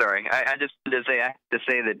 Oh, sorry, I just wanted to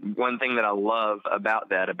say that one thing that I love about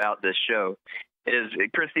this show is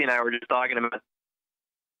Christy and I were just talking about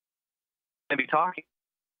maybe talking.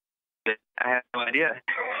 I have no idea.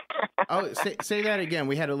 Oh, say that again.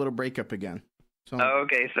 We had a little breakup again. So. Oh,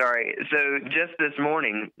 okay, sorry. So just this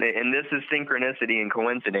morning, and this is synchronicity and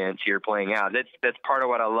coincidence here playing out. That's part of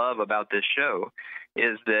what I love about this show,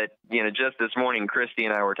 is that just this morning, Christy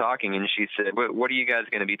and I were talking, and she said, "What are you guys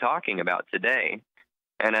going to be talking about today?"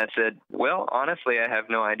 And I said, well, honestly, I have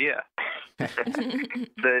no idea. That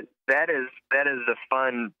is the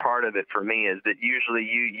fun part of it for me, is that usually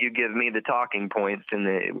you give me the talking points and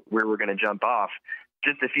where we're going to jump off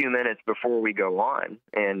just a few minutes before we go on.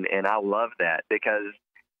 And I love that, because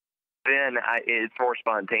then it's more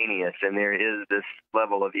spontaneous and there is this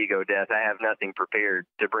level of ego death. I have nothing prepared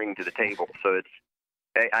to bring to the table. So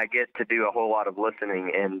I get to do a whole lot of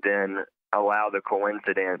listening and then allow the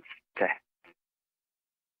coincidence to.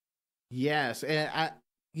 Yes, and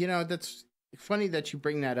that's funny that you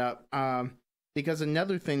bring that up, because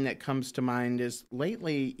another thing that comes to mind is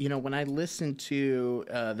lately, when I listen to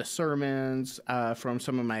the sermons from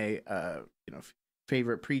some of my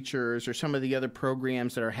favorite preachers, or some of the other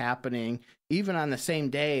programs that are happening, even on the same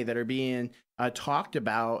day, that are being talked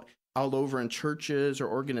about all over in churches or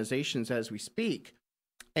organizations as we speak.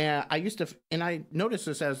 And I noticed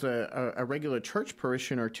this as a regular church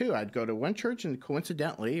parishioner too. I'd go to one church, and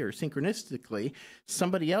coincidentally or synchronistically,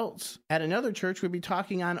 somebody else at another church would be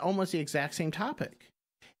talking on almost the exact same topic.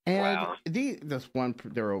 And wow. This one,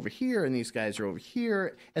 they're over here, and these guys are over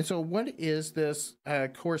here. And so what is this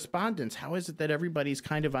correspondence? How is it that everybody's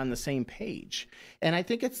kind of on the same page? And I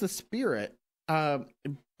think it's the Spirit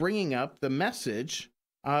bringing up the message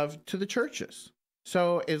to the churches.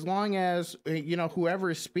 So as long as,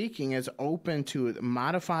 whoever is speaking is open to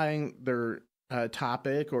modifying their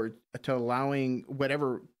topic, or to allowing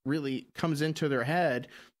whatever really comes into their head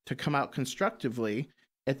to come out constructively,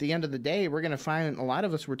 at the end of the day, we're going to find a lot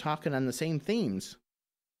of us were talking on the same themes.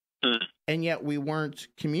 And yet we weren't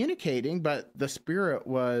communicating, but the Spirit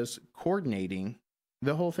was coordinating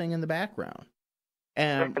the whole thing in the background.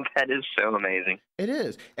 And that is so amazing. It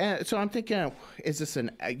is. And so I'm thinking, is this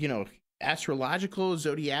an, astrological,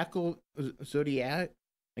 zodiac?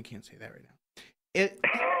 I can't say that right now.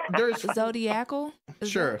 There's zodiacal.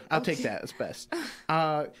 Sure, I'll take that as best.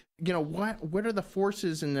 What are the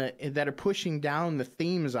forces that are pushing down the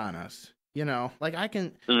themes on us? Like I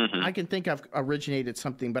can think I've originated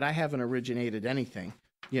something, but I haven't originated anything.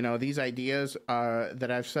 These ideas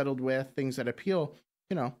that I've settled with, things that appeal.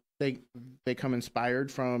 they come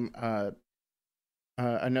inspired from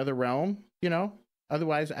another realm,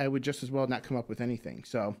 Otherwise, I would just as well not come up with anything.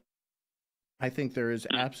 So I think there is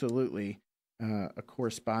absolutely a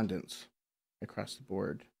correspondence across the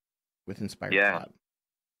board with inspired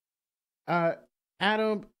thought.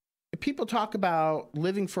 Adam, people talk about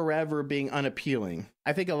living forever being unappealing.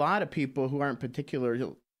 I think a lot of people who aren't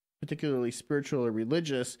particularly spiritual or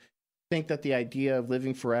religious think that the idea of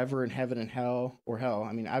living forever in heaven and hell, or hell,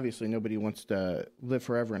 I mean, obviously nobody wants to live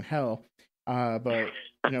forever in hell, but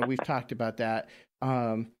we've talked about that.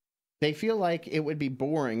 They feel like it would be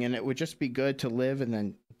boring and it would just be good to live and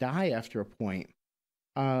then die after a point.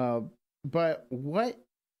 But what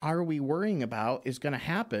are we worrying about is going to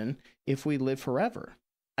happen if we live forever?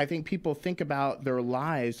 I think people think about their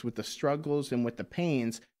lives with the struggles and with the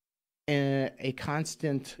pains in a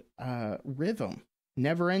constant rhythm,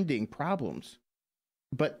 never-ending problems.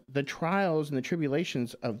 But the trials and the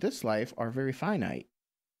tribulations of this life are very finite.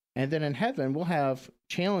 And then in heaven, we'll have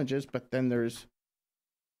challenges, but then there's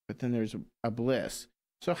a bliss.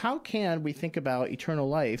 So how can we think about eternal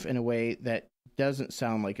life in a way that doesn't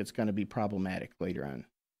sound like it's going to be problematic later on?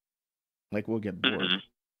 Like we'll get bored. Mm-hmm.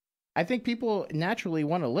 I think people naturally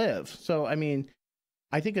want to live. So, I mean,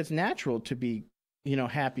 I think it's natural to be,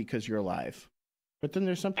 happy because you're alive. But then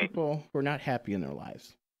there's some people who are not happy in their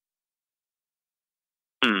lives.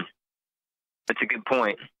 That's a good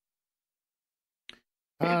point.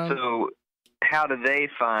 So how do they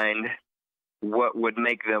find what would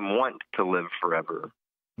make them want to live forever?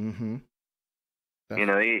 Mm-hmm.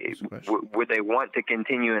 Would they want to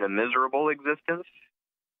continue in a miserable existence?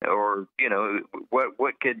 Or,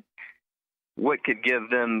 what could give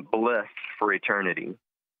them bliss for eternity?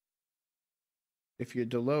 If you're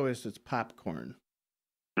Dolores, it's popcorn.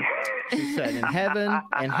 She said in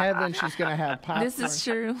heaven she's going to have popcorn. This is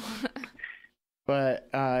true. But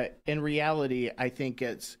in reality, I think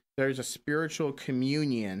there's a spiritual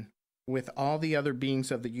communion with all the other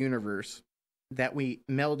beings of the universe that we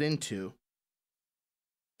meld into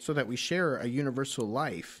so that we share a universal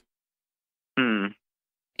life. I'm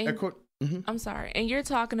sorry. And you're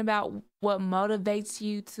talking about what motivates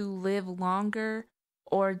you to live longer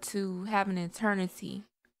or to have an eternity?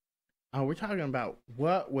 Oh, we're talking about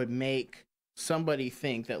what would make somebody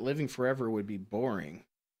think that living forever would be boring.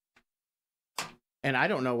 And I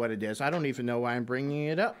don't know what it is. I don't even know why I'm bringing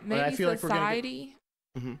it up. Maybe but I feel society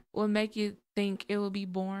will make you think it will be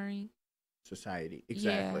boring. Society,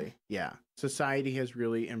 exactly. Yeah. Society has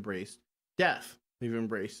really embraced death. They've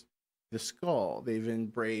embraced the skull. They've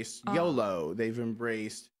embraced YOLO. They've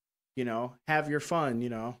embraced, have your fun.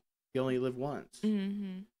 You only live once.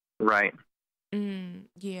 Mm-hmm. Right.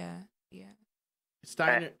 Yeah.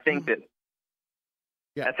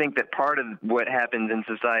 I think that part of what happens in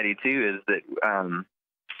society too is that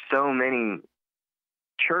so many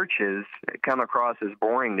churches come across as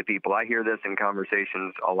boring to people. I hear this in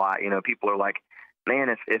conversations a lot. People are like,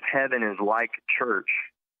 man, if heaven is like church,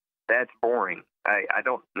 that's boring. I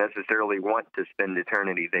don't necessarily want to spend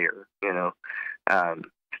eternity there,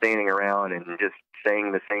 standing around and just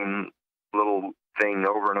saying the same little thing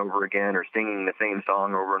over and over again, or singing the same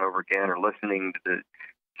song over and over again, or listening to the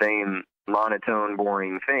same monotone,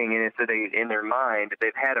 boring thing. And so they, in their mind,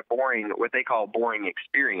 they've had what they call boring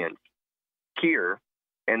experience here,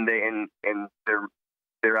 and their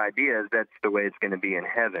idea is that's the way it's going to be in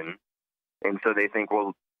heaven. And so they think,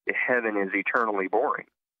 well, heaven is eternally boring.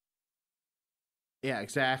 Yeah,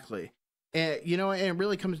 exactly. And, and it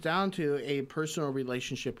really comes down to a personal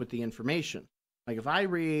relationship with the information. Like if I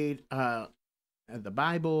read the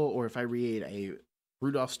Bible, or if I read a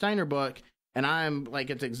Rudolf Steiner book, and I'm like,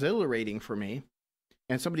 it's exhilarating for me,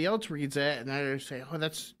 and somebody else reads it, and I say, oh,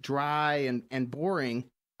 that's dry and boring,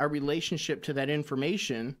 our relationship to that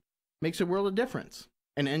information makes a world of difference.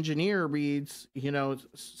 An engineer reads,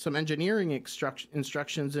 some engineering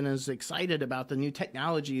instructions and is excited about the new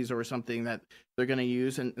technologies or something that they're going to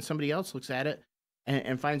use, and somebody else looks at it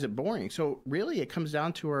and finds it boring. So really, it comes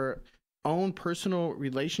down to our own personal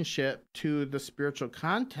relationship to the spiritual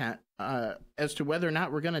content as to whether or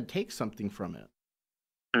not we're going to take something from it.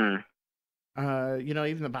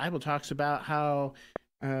 Even the Bible talks about how,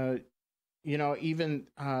 God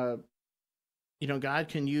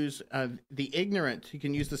can use the ignorant. He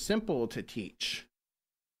can use the simple to teach.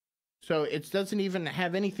 So it doesn't even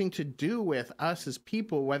have anything to do with us as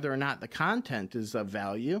people, whether or not the content is of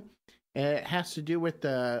value. It has to do with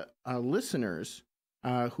the listeners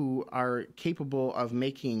who are capable of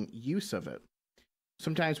making use of it.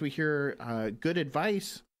 Sometimes we hear good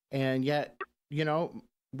advice, and yet,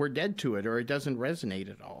 we're dead to it, or it doesn't resonate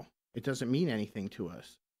at all. It doesn't mean anything to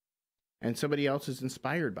us. and somebody else is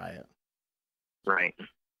inspired by it. Right.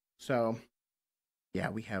 So, yeah,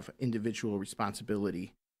 we have individual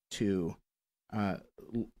responsibility to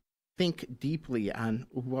think deeply on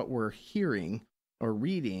what we're hearing or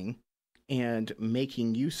reading and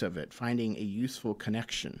making use of it, finding a useful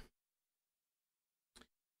connection.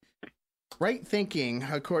 Right thinking,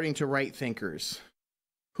 according to right thinkers.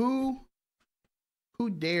 Who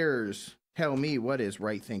dares tell me what is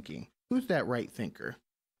right thinking? Who's that right thinker?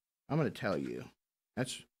 I'm going to tell you.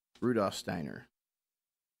 That's Rudolf Steiner,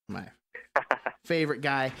 my favorite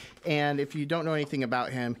guy. And if you don't know anything about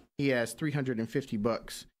him, he has 350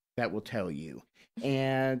 books that will tell you.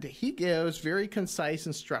 And he gives very concise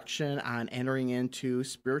instruction on entering into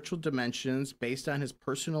spiritual dimensions based on his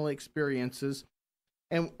personal experiences.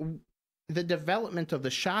 And the development of the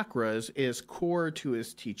chakras is core to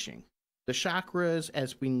his teaching. The chakras,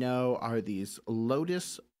 as we know, are these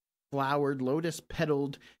lotus-flowered,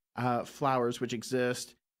 lotus-petaled flowers which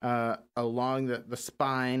exist along the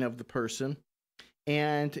spine of the person.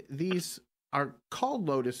 And these are called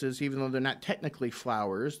lotuses, even though they're not technically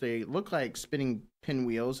flowers. They look like spinning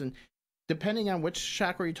pinwheels. And depending on which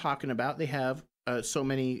chakra you're talking about, they have so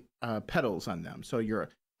many petals on them. So your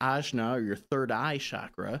ajna, or your third eye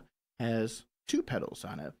chakra, has 2 petals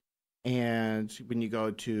on it. And when you go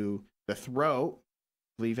to the throat,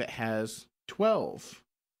 I believe it has 12.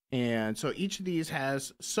 And so each of these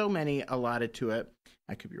has so many allotted to it.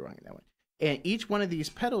 I could be wrong in that one. And each one of these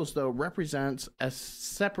petals, though, represents a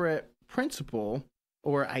separate principle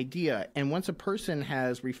or idea. And once a person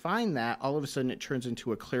has refined that, all of a sudden it turns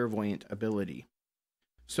into a clairvoyant ability.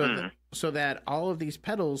 So that all of these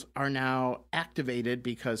petals are now activated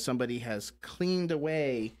because somebody has cleaned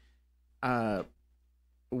away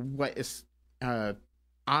what is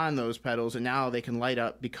on those petals, and now they can light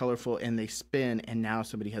up, be colorful, and they spin, and now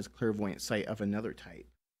somebody has clairvoyant sight of another type.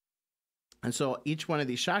 And so each one of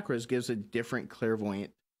these chakras gives a different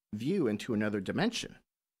clairvoyant view into another dimension.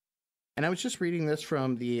 And I was just reading this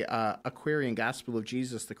from the Aquarian Gospel of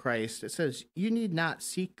Jesus the Christ. It says, "You need not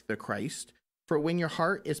seek the Christ, for when your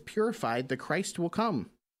heart is purified, the Christ will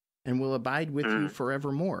come and will abide with you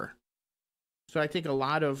forevermore." So I think a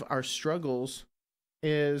lot of our struggles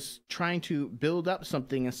is trying to build up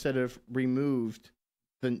something instead of removed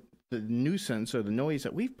the nuisance or the noise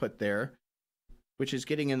that we've put there, which is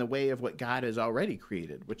getting in the way of what God has already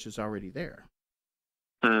created, which is already there.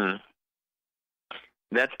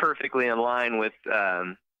 That's perfectly in line with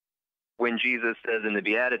when Jesus says in the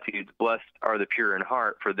Beatitudes, "Blessed are the pure in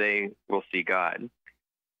heart, for they will see God."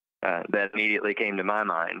 That immediately came to my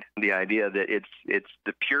mind. The idea that it's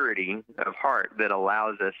the purity of heart that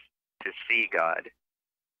allows us to see God.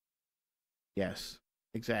 Yes,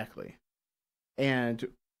 exactly.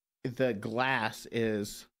 And the glass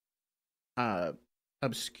is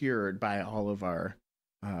obscured by all of our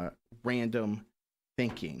random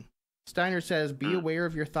thinking. Steiner says, "Be aware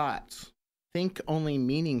of your thoughts. Think only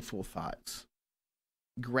meaningful thoughts.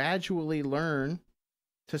 Gradually learn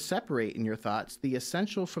to separate in your thoughts the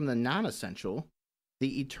essential from the non-essential,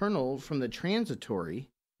 the eternal from the transitory,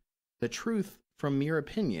 the truth from mere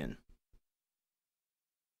opinion."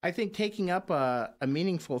 I think taking up a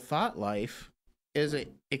meaningful thought life is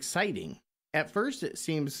exciting. At first, it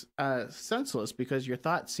seems senseless because your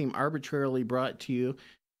thoughts seem arbitrarily brought to you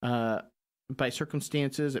by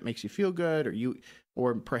circumstances. It makes you feel good,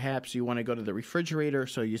 or perhaps you want to go to the refrigerator,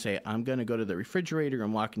 so you say, "I'm going to go to the refrigerator,"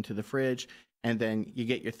 and walk into the fridge, and then you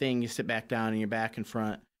get your thing, you sit back down, and you're back in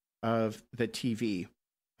front of the TV.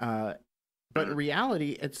 But in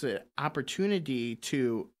reality, it's an opportunity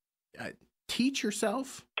to teach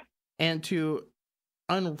yourself and to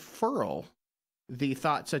unfurl the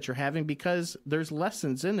thoughts that you're having, because there's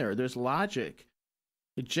lessons in there. There's logic.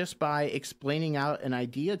 Just by explaining out an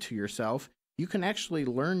idea to yourself, you can actually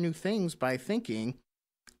learn new things by thinking.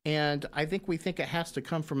 And I think we think it has to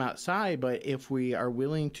come from outside, but if we are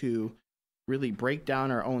willing to really break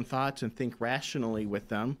down our own thoughts and think rationally with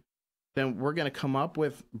them, then we're going to come up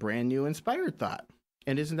with brand new inspired thought.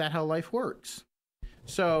 And isn't that how life works?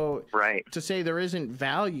 So to say there isn't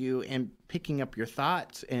value in picking up your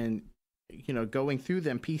thoughts and, going through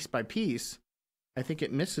them piece by piece, I think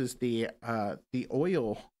it misses the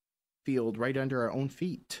oil field right under our own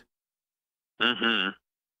feet.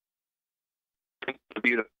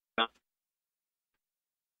 Beautiful.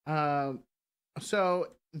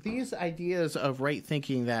 So these ideas of right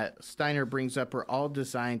thinking that Steiner brings up are all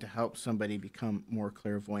designed to help somebody become more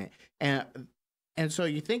clairvoyant. And so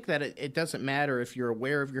you think that it doesn't matter if you're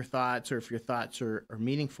aware of your thoughts or if your thoughts are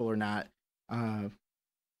meaningful or not.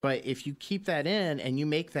 But if you keep that in and you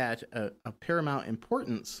make that a paramount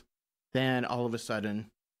importance, then all of a sudden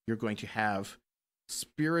you're going to have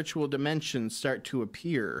spiritual dimensions start to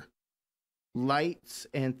appear. Lights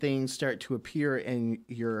and things start to appear in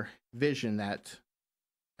your vision that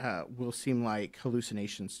will seem like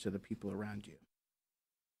hallucinations to the people around you.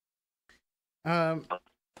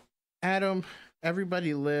 Adam,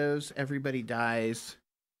 everybody lives, everybody dies.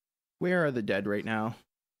 Where are the dead right now?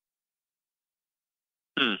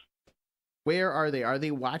 Where are they? Are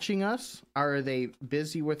they watching us? Are they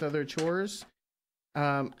busy with other chores?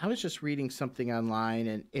 I was just reading something online,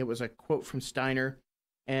 and it was a quote from Steiner,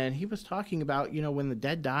 and he was talking about, when the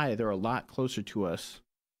dead die, they're a lot closer to us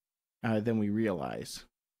than we realize.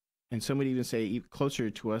 And some would even say closer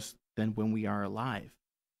to us than when we are alive.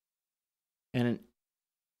 And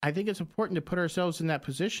I think it's important to put ourselves in that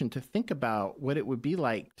position to think about what it would be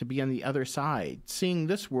like to be on the other side, seeing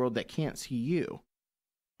this world that can't see you,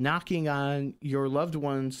 knocking on your loved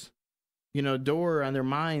one's, door on their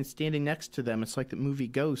mind, standing next to them. It's like the movie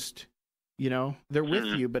Ghost, they're with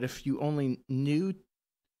you, but if you only knew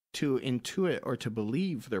to intuit or to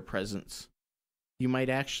believe their presence, you might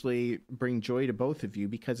actually bring joy to both of you,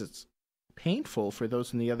 because it's painful for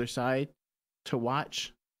those on the other side to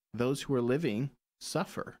watch those who are living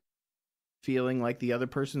suffer, feeling like the other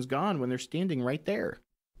person's gone when they're standing right there,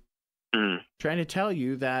 trying to tell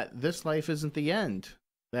you that this life isn't the end,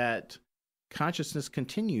 that consciousness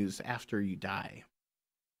continues after you die.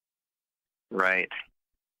 Right.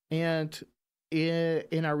 And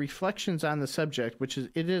in our reflections on the subject,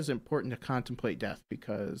 it is important to contemplate death,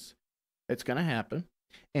 because it's going to happen.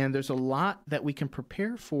 And there's a lot that we can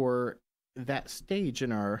prepare for that stage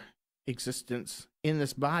in our existence in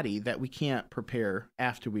this body that we can't prepare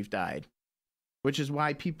after we've died, which is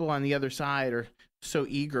why people on the other side are so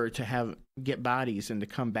eager to get bodies and to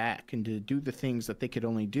come back and to do the things that they could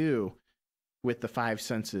only do with the five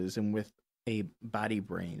senses and with a body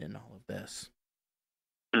brain and all of this.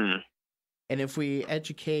 And if we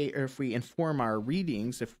educate, or if we inform our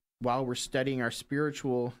readings, while we're studying our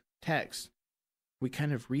spiritual text, we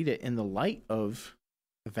kind of read it in the light of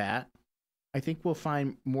that, I think we'll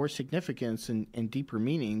find more significance and deeper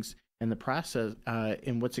meanings in the process,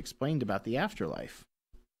 in what's explained about the afterlife.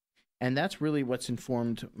 And that's really what's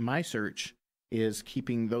informed my search, is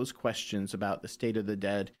keeping those questions about the state of the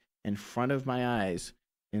dead in front of my eyes,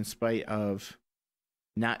 in spite of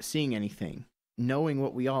not seeing anything, knowing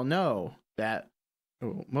what we all know, that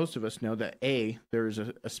most of us know, that A, there's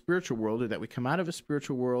a spiritual world, or that we come out of a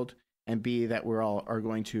spiritual world, and B, that we're all are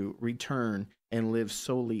going to return and live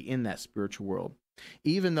solely in that spiritual world.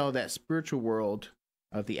 Even though that spiritual world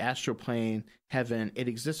of the astral plane, heaven, it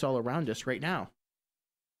exists all around us right now.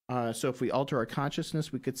 So if we alter our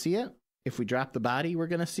consciousness, we could see it. If we drop the body, we're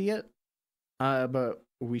going to see it. But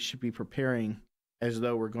we should be preparing as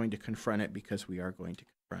though we're going to confront it, because we are going to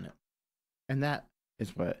confront it. And that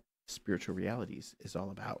is what Spiritual Realities is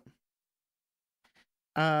all about.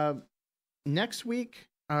 Next week,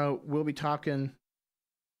 we'll be talking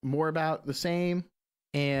more about the same.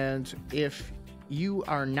 And if you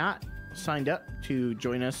are not signed up to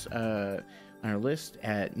join us on our list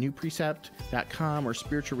at newprecept.com or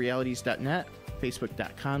spiritualrealities.net,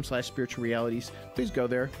 facebook.com/spiritualrealities, please go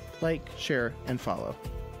there, like, share, and follow.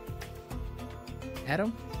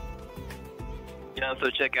 Adam? Yeah, so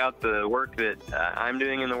check out the work that I'm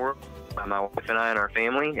doing in the world, my wife and I and our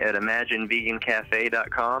family, at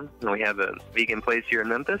imaginevegancafe.com. And we have a vegan place here in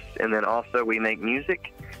Memphis. And then also we make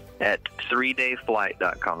music at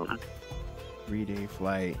 3dayflight.com. 3-Day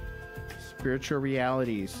Flight. Spiritual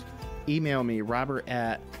Realities. Email me,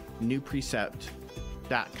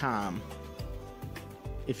 robert@newprecept.com.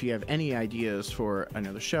 If you have any ideas for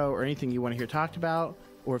another show or anything you want to hear talked about,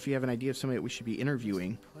 or if you have an idea of somebody that we should be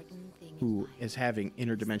interviewing who is having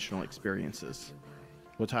interdimensional experiences.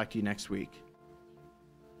 We'll talk to you next week.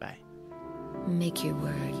 Bye. Make your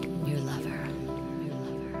word your lover.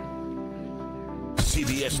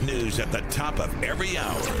 CBS News at the top of every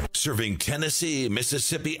hour, serving Tennessee,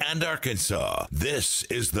 Mississippi, and Arkansas. This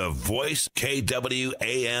is the Voice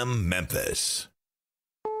KWAM Memphis.